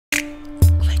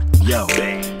Yo,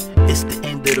 it's the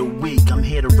end of the week, I'm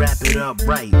here to wrap it up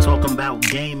right. Talking about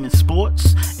game and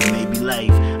sports, and maybe life.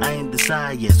 I ain't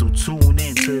decide yet, so tune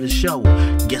in to the show.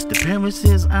 Guest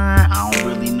appearances, I don't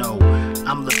really know.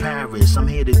 I'm the Paris, I'm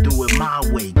here to do it my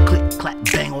way. Click, clap,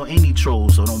 bang on any troll,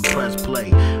 so don't press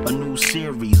play. A new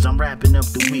series, I'm wrapping up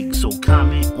the week, so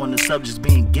comment on the subjects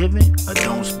being given, or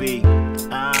don't speak.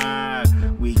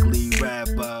 Weekly wrap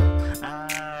up.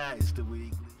 It's the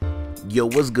weekly. Yo,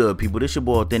 what's good, people? This your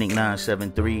boy Authentic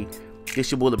 973.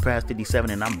 This your boy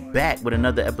Ep.37, and I'm back with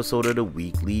another episode of the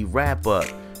weekly wrap up.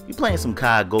 We playing some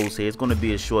COD Ghosts here. It's going to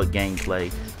be a short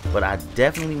gameplay, but I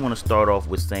definitely want to start off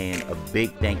with saying a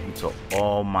big thank you to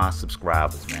all my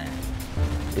subscribers, man.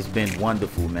 It's been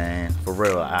wonderful, man. For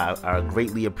real, I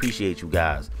greatly appreciate you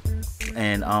guys.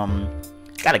 And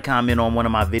got a comment on one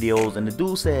of my videos, and the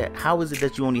dude said, how is it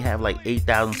that you only have like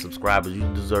 8,000 subscribers?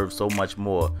 You deserve so much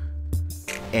more.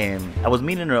 And I was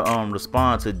meaning to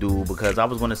respond to dude, because I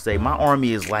was going to say my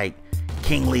army is like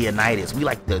King Leonidas. We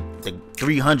like the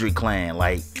 300 clan.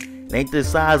 Like, it ain't the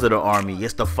size of the army,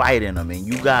 it's the fight in them. And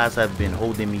you guys have been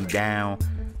holding me down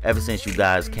ever since you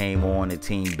guys came on the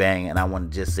Team Bang, and I want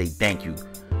to just say thank you.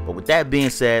 But with that being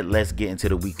said, let's get into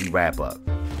the weekly wrap up.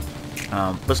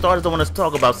 For starters, I want to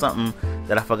talk about something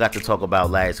that I forgot to talk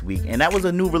about last week, and that was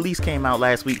a new release came out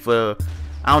last week for,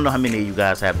 I don't know how many of you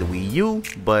guys have the Wii U,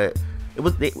 but it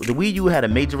was the Wii U had a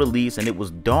major release, and it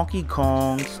was Donkey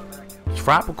Kong's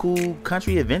Tropical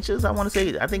Country Adventures. I want to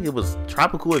say, I think it was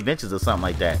Tropical Adventures or something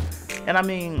like that. And I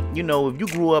mean, you know, if you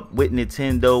grew up with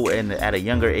Nintendo and at a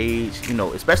younger age, you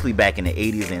know, especially back in the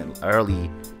 80s and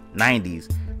early 90s,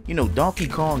 you know, Donkey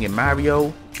Kong and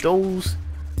Mario, those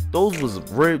was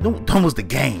the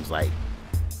games. Like,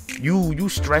 you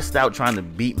stressed out trying to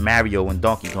beat Mario and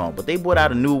Donkey Kong, but they brought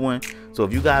out a new one. So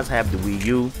if you guys have the Wii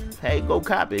U, hey, go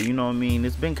cop it. You know what I mean?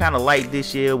 It's been kind of light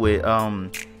this year with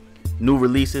new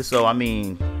releases. So I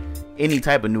mean, any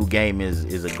type of new game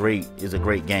is a great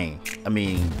game. I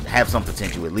mean, have some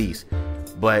potential at least.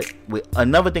 But with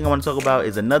another thing I want to talk about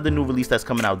is another new release that's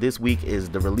coming out this week is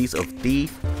the release of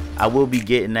Thief. I will be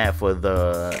getting that for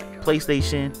the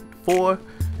PlayStation 4.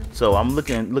 So I'm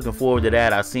looking forward to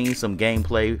that. I've seen some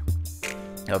gameplay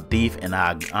of Thief, and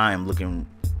I am looking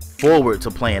forward to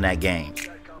playing that game.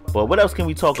 But what else can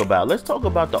we talk about? Let's talk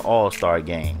about the All-Star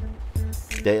game.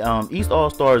 The East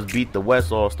All-Stars beat the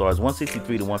West All-Stars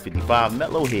 163 to 155.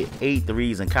 Melo hit 8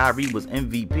 threes, and Kyrie was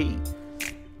MVP.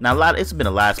 Now, it's been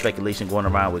a lot of speculation going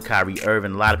around with Kyrie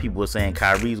Irving. A lot of people are saying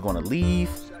Kyrie's going to leave.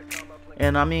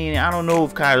 And I mean, I don't know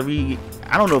if Kyrie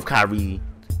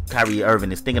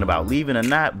Irving is thinking about leaving or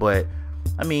not, but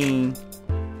I mean,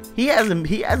 he hasn't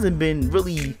been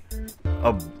really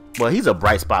he's a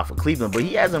bright spot for Cleveland, but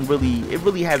it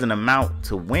really hasn't amounted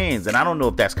to wins. And I don't know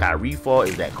if that's Kyrie's fault,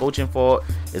 is that coaching fault,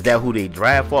 is that who they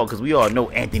draft fault, because we all know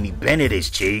Anthony Bennett is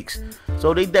cheeks.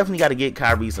 So they definitely got to get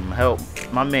Kyrie some help.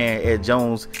 My man Ed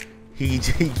Jones, he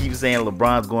keeps saying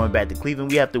LeBron's going back to Cleveland.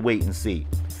 We have to wait and see.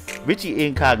 Richie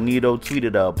Incognito tweeted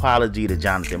an apology to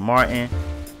Jonathan Martin.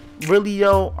 Really,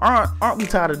 yo, aren't we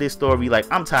tired of this story?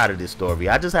 Like, I'm tired of this story.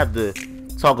 I just have to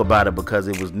talk about it because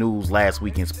it was news last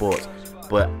week in sports.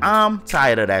 But I'm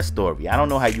tired of that story. I don't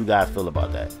know how you guys feel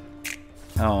about that.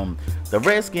 The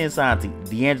Redskins signed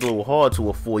D'Angelo Hall to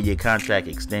a 4-year contract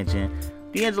extension.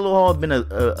 D'Angelo Hall has been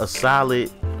a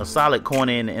solid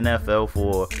corner in the NFL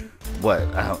for what,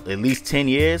 at least 10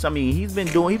 years. I mean, he's been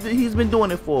doing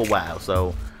it for a while.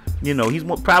 So, you know, he's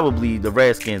probably the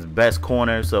Redskins' best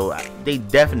corner. So they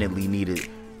definitely needed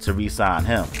to re-sign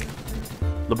him.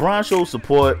 LeBron showed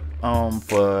support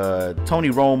for Tony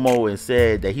Romo and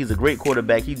said that he's a great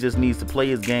quarterback. He just needs to play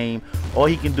his game. All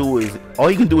he can do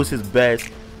is his best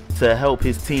to help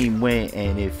his team win.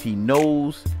 And if he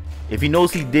knows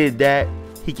he did that,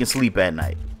 he can sleep at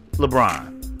night.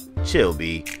 LeBron, chill,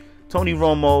 B. Tony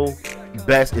Romo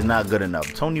best is not good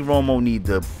enough. Tony Romo needs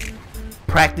to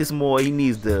practice more. He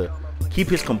needs to keep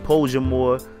his composure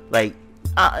more. Like,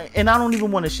 and I don't even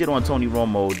want to shit on Tony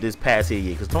Romo this past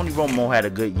year, because Tony Romo had a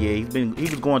good year. He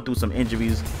was going through some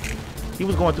injuries. He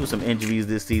was going through some injuries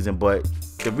this season, but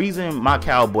the reason my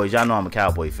Cowboys, y'all know I'm a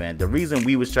Cowboy fan, the reason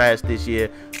we was trash this year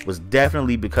was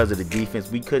definitely because of the defense.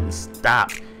 We couldn't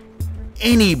stop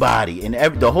anybody, and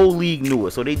the whole league knew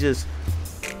it. So they just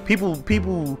people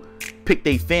pick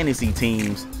their fantasy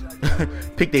teams,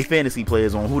 pick their fantasy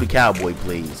players on who the Cowboy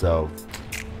plays. So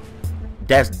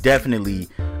that's definitely,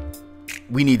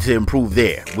 we need to improve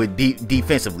there. With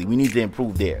defensively, we need to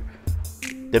improve there.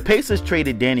 The Pacers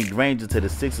traded Danny Granger to the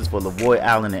Sixers for LaVoy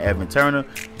Allen and Evan Turner.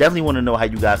 Definitely want to know how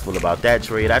you guys feel about that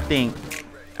trade. I think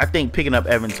I think picking up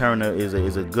Evan Turner is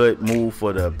a good move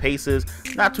for the Pacers.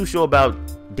 Not too sure about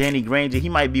Danny Granger. He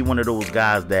might be one of those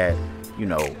guys that, he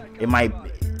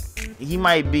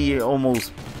might be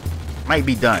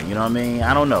done. You know what I mean?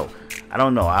 I don't know.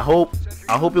 I hope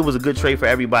it was a good trade for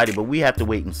everybody, but we have to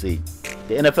wait and see.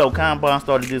 The NFL Combine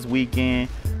started this weekend.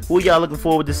 Who y'all looking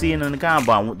forward to seeing in the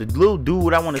Combine? The little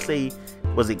dude, I want to say,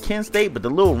 was it Kent State? But the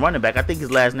little running back, I think his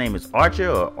last name is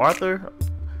Arthur.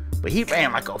 But he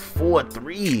ran like a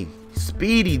 4.3,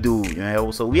 speedy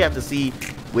dude, So we have to see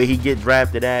where he get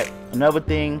drafted at. Another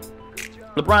thing,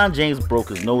 LeBron James broke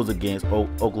his nose against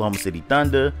Oklahoma City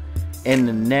Thunder, and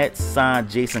the Nets signed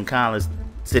Jason Collins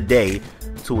today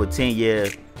to a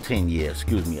 10-day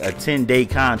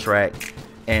contract,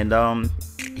 and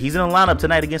he's in the lineup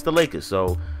tonight against the Lakers.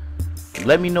 So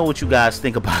let me know what you guys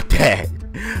think about that.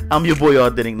 I'm your boy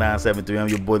Authentic973. I'm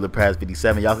your boy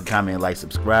Ep.37. Y'all can comment, like,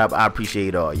 subscribe. I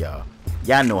appreciate all y'all.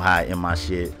 Y'all know how I end my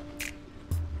shit.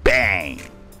 Bang.